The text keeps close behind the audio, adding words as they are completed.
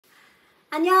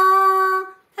안녕!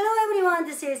 Hello everyone,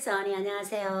 this is Sunny.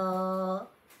 안녕하세요.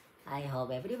 I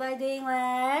hope everybody doing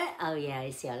well. Oh yeah,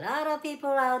 I see a lot of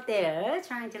people out there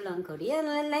trying to learn Korean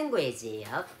language.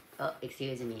 Oh,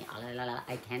 excuse me,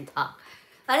 I can't talk.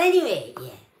 But anyway,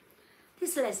 yeah.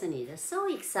 This lesson is so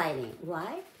exciting.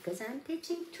 Why? Because I'm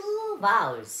teaching two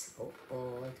vowels.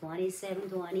 27,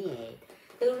 28.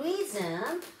 The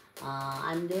reason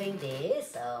I'm doing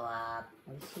this,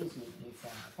 excuse me, it's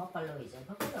buffalo. Is a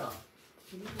buffalo.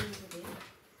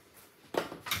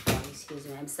 Excuse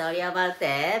me, I'm sorry about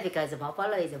that because the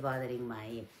buffalo is bothering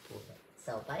my foot.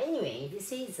 So, but anyway,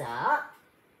 this is you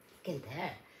can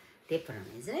tell, different,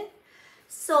 isn't it?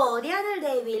 So, the other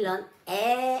day we learned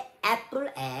apple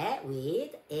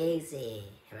with eggs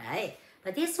right?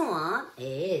 But this one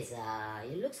is,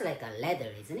 it looks like a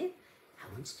leather, isn't it?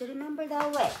 I want you to remember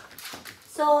that way.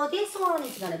 So, this one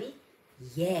is gonna be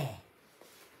yeah.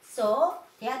 So,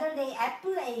 the other day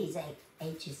apple is a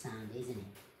H sound, isn't it?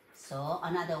 So,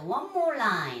 another one more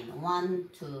line. 1,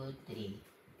 2, 3.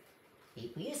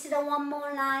 If you see the one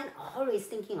more line, always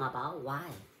thinking about why.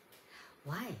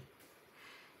 Why?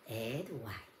 Add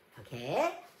y.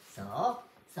 Okay? So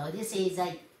this is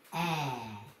a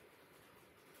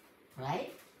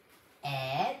right?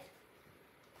 Add,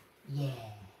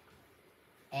 yeah.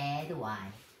 Add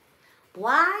y.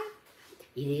 Why?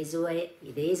 It is what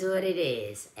it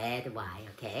is. Add y.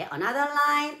 Okay? Another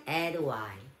line, add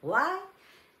y. Why?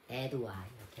 Add y.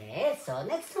 Okay? So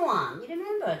next one, you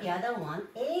remember the other one,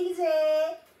 eggs.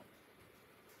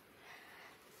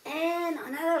 And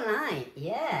another line,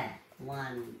 yeah.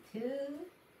 1, 2.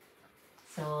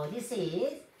 So this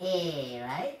is A,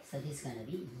 right? So this is gonna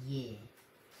be yeah.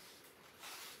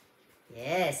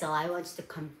 Yeah, so I want you to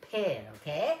compare,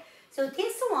 okay? So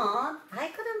this one, I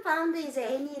couldn't find is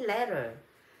any letter.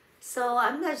 So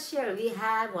I'm not sure we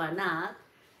have or not.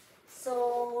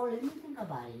 So let me think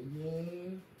about it.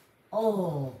 Yeah.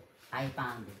 Oh, I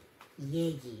found it.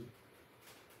 Yegi.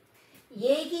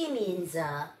 Yegi means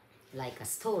like a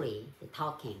story,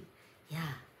 talking.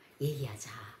 Yeah, 얘기하자.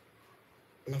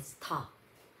 Let's talk.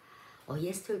 Oh,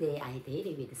 yesterday I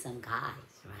dated with some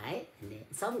guys, right? And then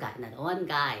some guy, not one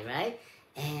guy, right?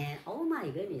 And oh my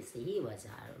goodness, he was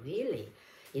really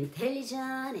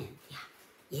intelligent and yeah,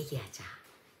 얘기하자.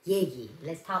 얘기.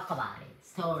 Let's talk about it.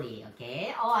 Story,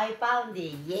 okay? Oh, I found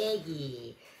the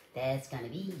얘기. That's gonna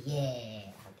be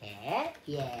yeah, okay?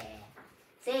 Yeah.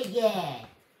 Say yeah.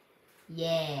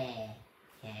 Yeah.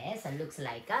 Okay, so it looks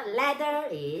like a letter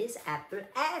is apple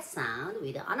S sound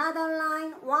with another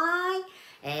line Y,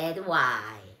 add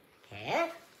Y.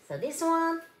 Okay, so this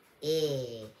one,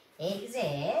 A. Eggs,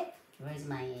 where's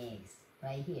my eggs?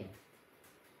 Right here.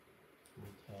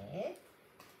 Okay,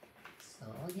 so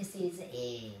this is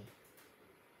A.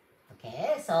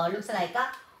 Okay, so it looks like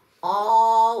a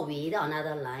O with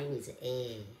another line is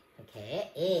A. Okay,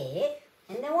 A.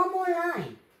 And then one more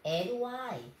line, add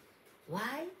Y.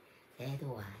 Y? Add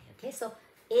Y. Okay, so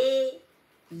A,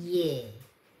 yeah.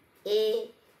 A,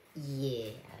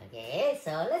 yeah. Okay,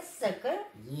 so let's circle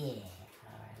yeah.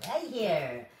 Alright, right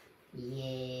here.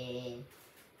 Yeah.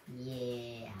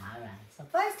 Yeah. Alright. So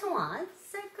first one,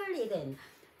 circle it in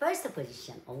first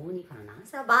position. Only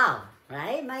pronounce a vowel.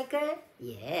 Right, Michael?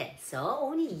 Yeah. So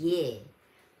only yeah.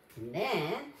 And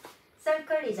then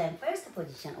circle is in first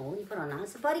position, only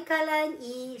pronounce vertical line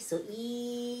E. So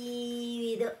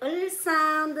E with 을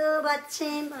sound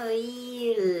받침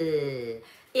일.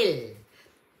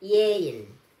 예일.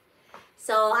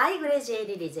 So I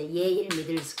graduated as a Yale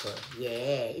Middle School.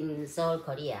 Yeah, in Seoul,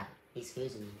 Korea.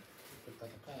 Excuse me.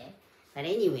 Okay. But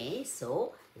anyway,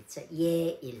 so it's a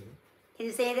Yale. Can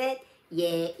you say that?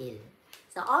 Yale.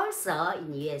 So also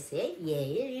in USA,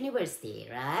 Yale University,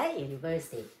 right?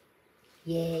 University.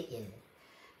 Yale.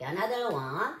 Another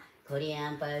one,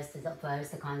 Korean first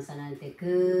consonant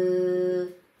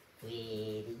그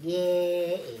with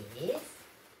yeah is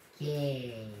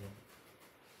게.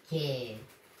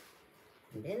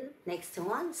 And then next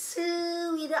one, s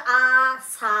with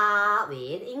사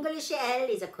with English L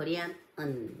is a Korean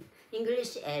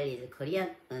English L is a Korean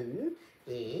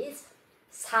is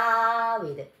사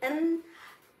with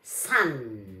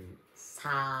산.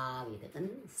 사 with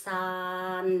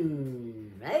산,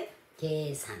 right?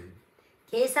 계산.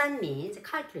 계산 means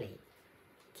calculate.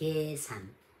 계산.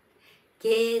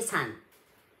 계산.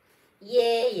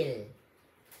 예일.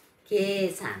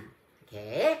 계산.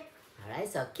 Okay. Alright,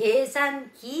 so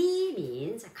계산기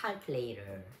means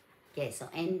calculator. Okay, so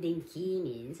ending key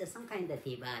means some kind of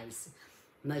device,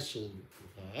 machine.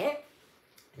 Okay.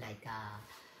 Like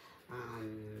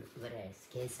what else?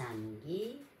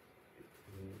 계산기.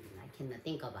 I cannot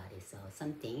think about it. So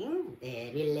something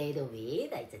related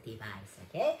with it's a device.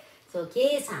 Okay. So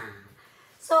계산.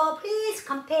 So please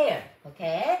compare.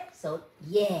 Okay. So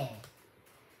yeah.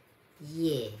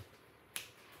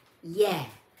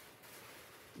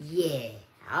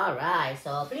 Alright,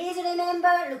 so please remember,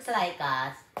 looks like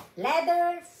us.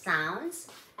 Letter sounds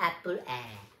apple A.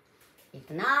 If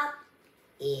not,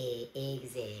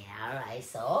 exit. Alright,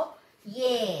 so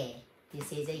yeah.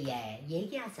 This is a yeah.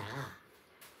 얘기하자.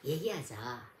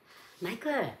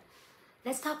 Michael,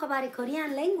 let's talk about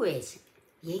Korean language.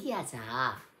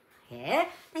 얘기하자. Okay.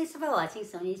 Thanks for watching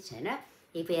Sony's channel.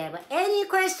 If you have any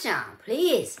question,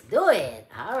 please do it.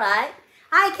 Alright.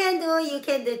 I can do, you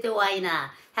can do too. Why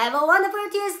not? Have a wonderful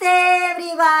Tuesday,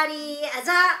 everybody.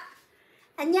 아자.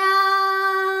 안녕.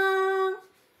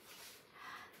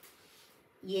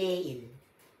 예일.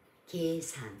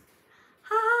 계산.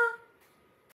 하.